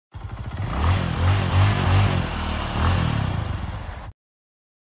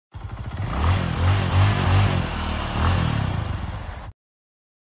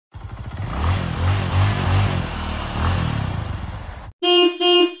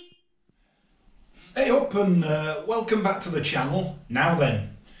up and welcome back to the channel. Now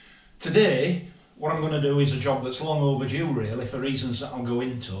then, today what I'm going to do is a job that's long overdue really, for reasons that I'll go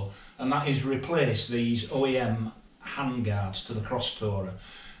into, and that is replace these OEM handguards to the Crosstourer.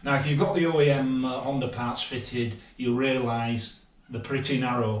 Now if you've got the OEM Honda parts fitted, you'll realise they're pretty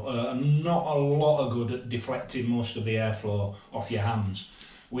narrow and not a lot of good at deflecting most of the airflow off your hands,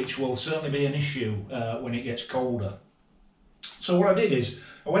 which will certainly be an issue when it gets colder. So what I did is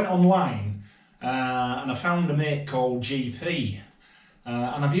I went online and I found a make called GP,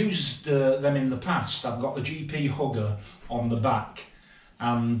 and I've used them in the past. I've got the GP hugger on the back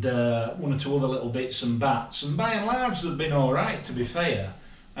and one or two other little bits and bats, and by and large they've been alright, to be fair.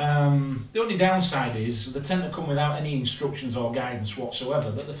 The only downside is they tend to come without any instructions or guidance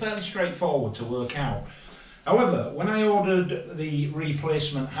whatsoever, but they're fairly straightforward to work out. However, when I ordered the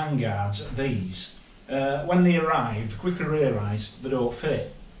replacement handguards, these, when they arrived, quickly realised they don't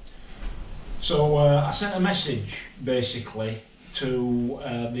fit. So I sent a message basically to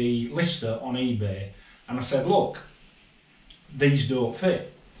the lister on eBay, and I said, look, these don't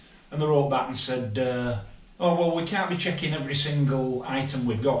fit. And they wrote back and said, oh well, we can't be checking every single item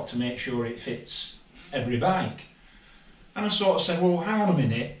we've got to make sure it fits every bike. And I sort of said, well, hang on a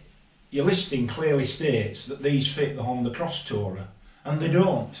minute, your listing clearly states that these fit the Honda Crosstourer, and they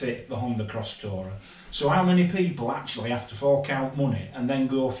don't fit the Honda Crosstourer. So how many people actually have to fork out money and then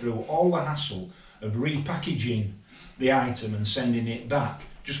go through all the hassle of repackaging the item and sending it back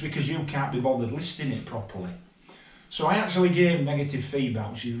just because you can't be bothered listing it properly? So I actually gave negative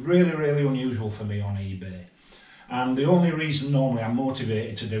feedback, which is really unusual for me on eBay. And the only reason normally I'm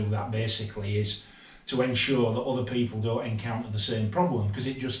motivated to do that basically is to ensure that other people don't encounter the same problem, because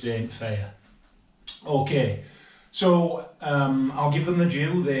it just ain't fair. Okay, so I'll give them the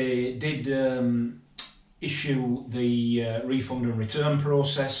due. They did issue the refund and return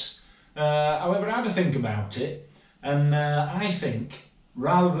process. However, I had to think about it, and I think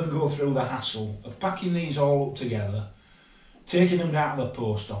rather than go through the hassle of packing these all up together, taking them down to the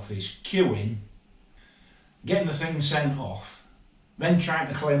post office, queuing, getting the thing sent off, then trying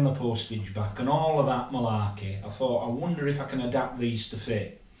to claim the postage back and all of that malarkey, I thought, I wonder if I can adapt these to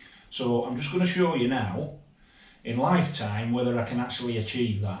fit. So I'm just going to show you now in lifetime whether I can actually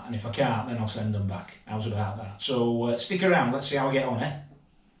achieve that, and if I can't, then I'll send them back. How's about that? So stick around, let's see how I get on, eh?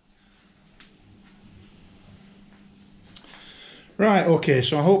 Right, okay,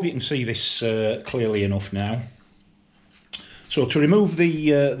 so I hope you can see this clearly enough now. So to remove the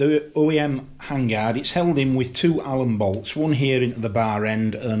OEM handguard, it's held in with two Allen bolts, one here into the bar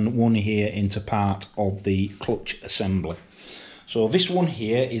end and one here into part of the clutch assembly. So this one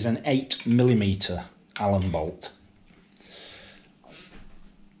here is an 8mm Allen bolt.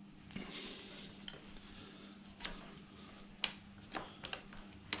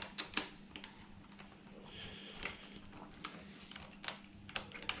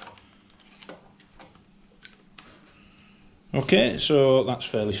 Okay, so that's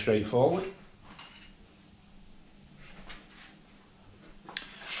fairly straightforward.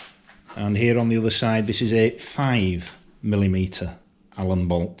 And here on the other side, this is a 5mm Allen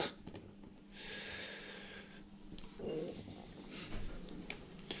bolt.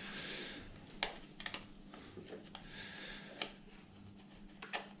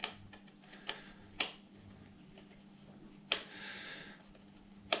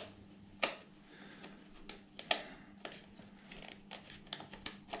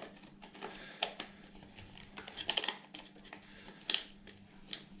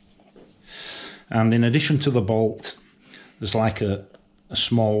 And in addition to the bolt, there's like a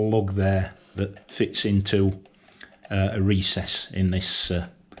small lug there that fits into a recess in this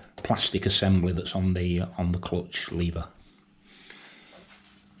plastic assembly that's on the clutch lever.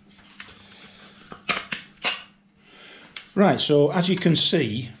 Right, so as you can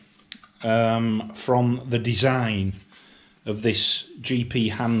see from the design of this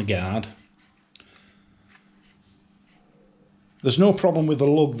GP handguard, there's no problem with the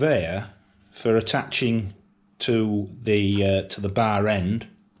lug there for attaching to the bar end,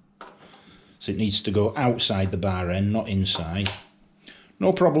 so it needs to go outside the bar end, not inside.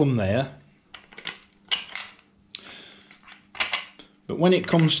 No problem there. But when it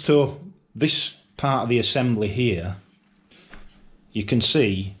comes to this part of the assembly here, you can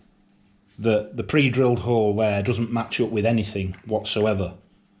see that the pre-drilled hole there doesn't match up with anything whatsoever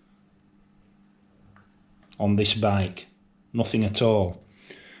on this bike, nothing at all.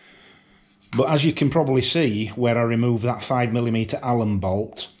 But as you can probably see, where I removed that 5mm Allen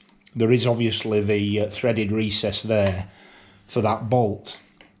bolt, there is obviously the threaded recess there for that bolt.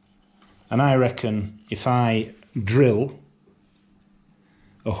 And I reckon if I drill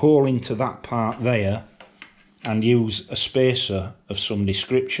a hole into that part there and use a spacer of some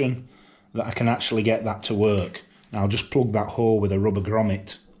description that I can actually get that to work. Now I'll just plug that hole with a rubber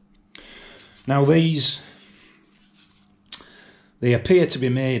grommet. Now these, they appear to be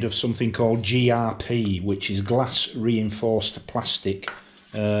made of something called GRP, which is glass reinforced plastic,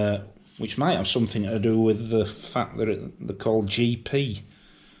 which might have something to do with the fact that they're called GP,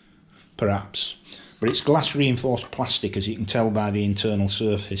 perhaps. But it's glass reinforced plastic, as you can tell by the internal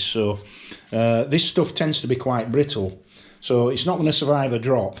surface. So this stuff tends to be quite brittle, so it's not going to survive a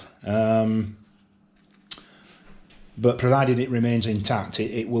drop. But provided it remains intact,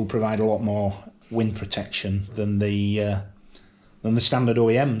 it will provide a lot more wind protection than the standard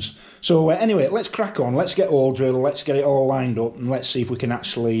OEMs. So anyway, let's crack on. Let's get all drilled. Let's get it all lined up, and let's see if we can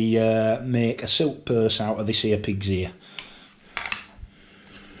actually make a silk purse out of this here pig's ear.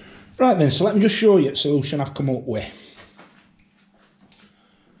 Right then, so let me just show you the solution I've come up with.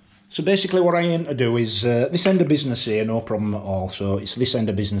 So basically what I aim to do is, this end of business here, no problem at all. So it's this end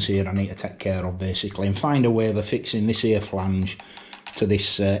of business here I need to take care of basically, and find a way of fixing this here flange to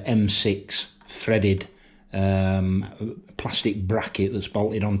this M6 threaded plastic bracket that's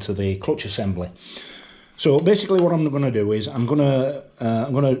bolted onto the clutch assembly. So basically what I'm going to do is I'm going to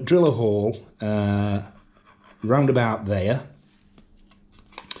drill a hole round about there.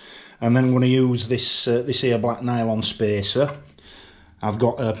 And then I'm going to use this here black nylon spacer. I've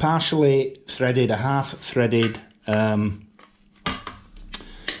got a partially threaded, a half threaded M6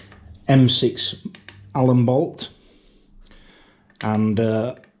 Allen bolt, and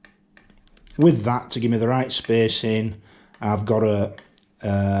with that, to give me the right spacing, I've got a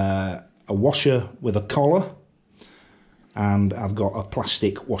washer with a collar, and I've got a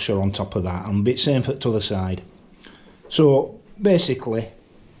plastic washer on top of that, and a bit same for the other side. So basically,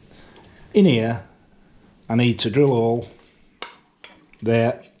 in here, I need to drill a hole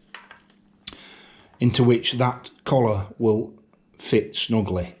there into which that collar will fit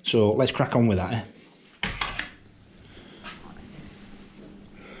snugly. So let's crack on with that, eh?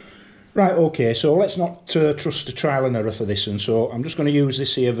 Right, okay, so let's not trust the trial and error for this one. So I'm just going to use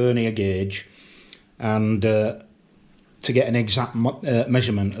this here vernier gauge and to get an exact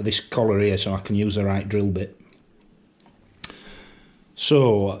measurement of this collar here, so I can use the right drill bit.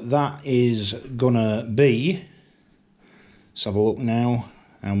 So that is gonna be, let's have a look now,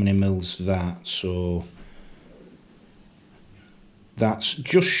 how many mils that? So that's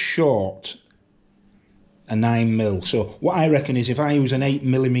just short a 9mm. So what I reckon is if I use an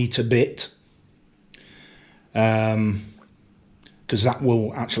 8mm bit, because that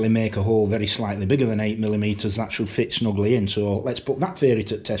will actually make a hole very slightly bigger than 8mm, that should fit snugly in. So let's put that theory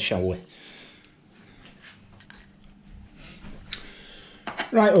to the test, shall we?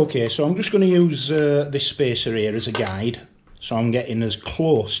 Right, okay, so I'm just going to use this spacer here as a guide, so I'm getting as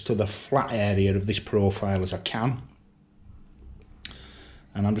close to the flat area of this profile as I can.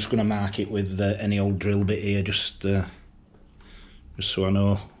 And I'm just going to mark it with any old drill bit here, just so I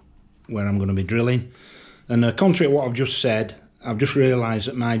know where I'm going to be drilling. And contrary to what I've just said, I've just realised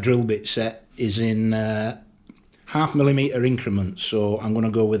that my drill bit set is in 0.5mm increments, so I'm going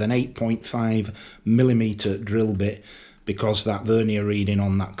to go with an 8.5mm drill bit, because that vernier reading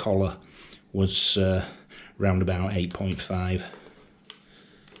on that collar was round about 8.5.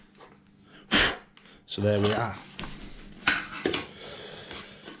 So there we are.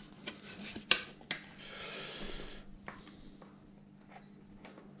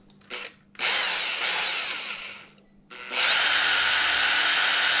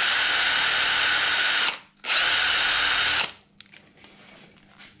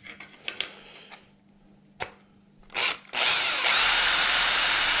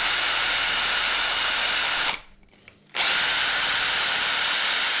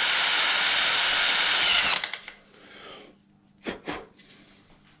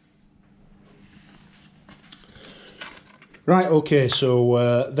 Right, okay,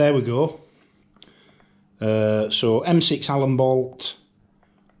 so there we go. So M6 Allen bolt,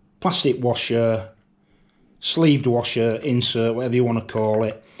 plastic washer, sleeved washer, insert, whatever you want to call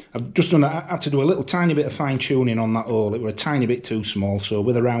it. I've just done, I had to do a little tiny bit of fine tuning on that hole. It was a tiny bit too small, so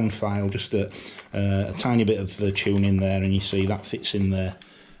with a round file, just a tiny bit of tuning there, and you see that fits in there.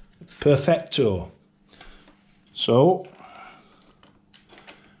 Perfecto. So,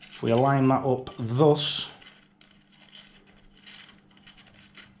 if we align that up thus,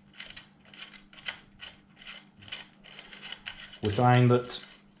 we find that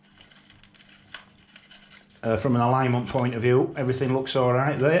from an alignment point of view, everything looks all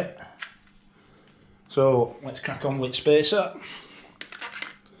right there. So let's crack on with spacer.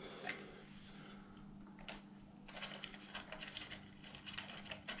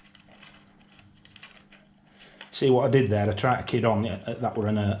 See what I did there? I tried to kid on that were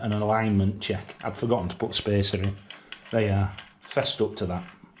an alignment check. I'd forgotten to put spacer in. They are fessed up to that.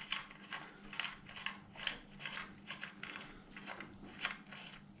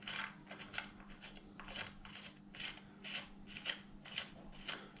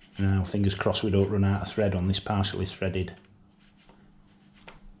 Now, fingers crossed we don't run out of thread on this partially threaded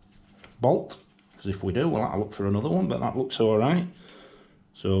bolt, because if we do, we'll have to look for another one, but that looks alright.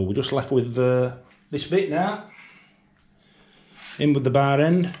 So we're just left with this bit now, in with the bar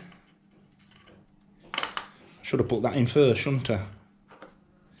end. Should have put that in first, shouldn't I?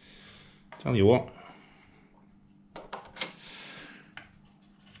 Tell you what.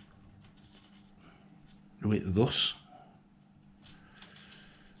 Do it thus.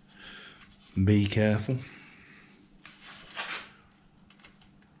 Be careful.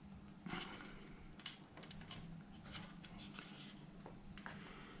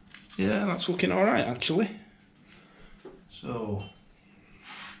 Yeah, that's looking all right actually. So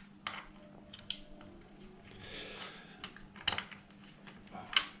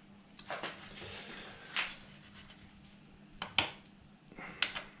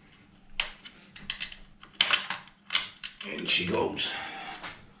in she goes.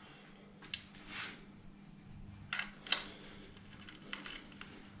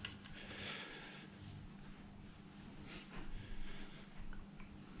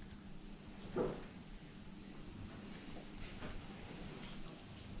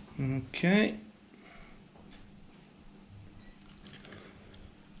 Okay,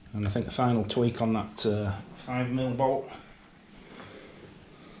 and I think the final tweak on that 5mm bolt.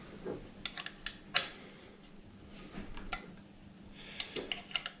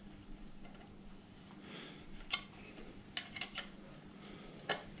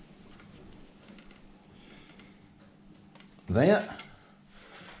 There,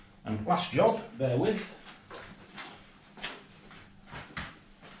 and last job, bear with.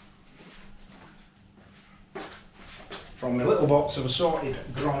 From my little box of assorted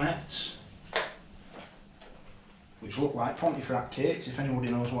grommets, which look like Pontefract cakes, if anybody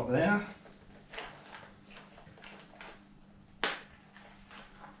knows what they are.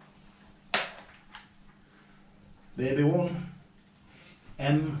 Baby one,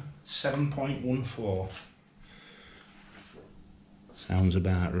 M7.14. Sounds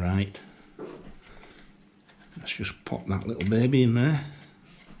about right. Let's just pop that little baby in there.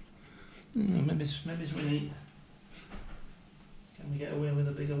 Maybe we need. Can we get away with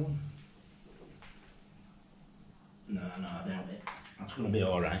a bigger one? No, I doubt it. That's going to be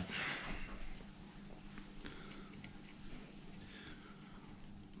alright.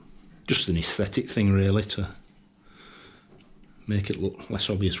 Just an aesthetic thing really, to make it look less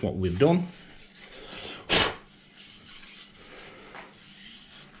obvious what we've done.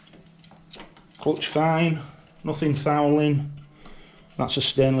 Clutch fine, nothing fouling. That's a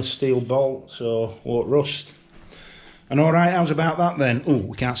stainless steel bolt, so won't rust. And alright, how's about that then? Oh,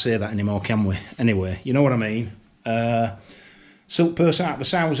 we can't say that anymore, can we? Anyway, you know what I mean. Silk purse out the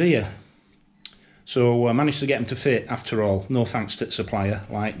sows here. So I managed to get them to fit after all. No thanks to the supplier,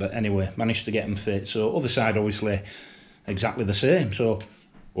 but anyway, managed to get them fit. So other side obviously exactly the same. So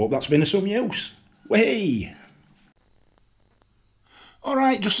hope that's been of some use. Way!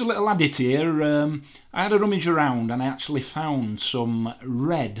 Alright, just a little edit here. I had a rummage around and I actually found some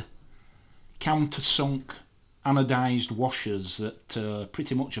red countersunk anodised washers that are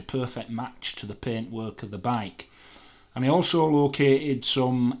pretty much a perfect match to the paintwork of the bike. And I also located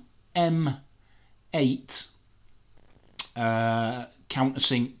some M8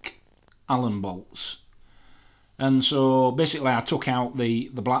 countersink Allen bolts. And so basically I took out the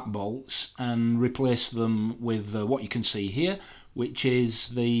black bolts and replaced them with what you can see here, which is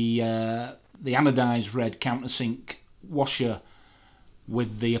the anodised red countersink washer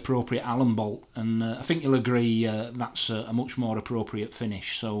with the appropriate Allen bolt, and I think you'll agree that's a much more appropriate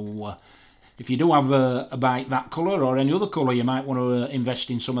finish. So if you do have a bike that colour or any other colour, you might want to invest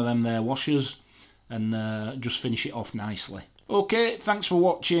in some of them there washers and just finish it off nicely. Okay, thanks for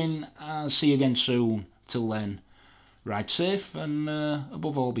watching. I'll see you again soon. Till then, ride safe and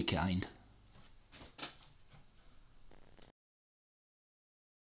above all be kind.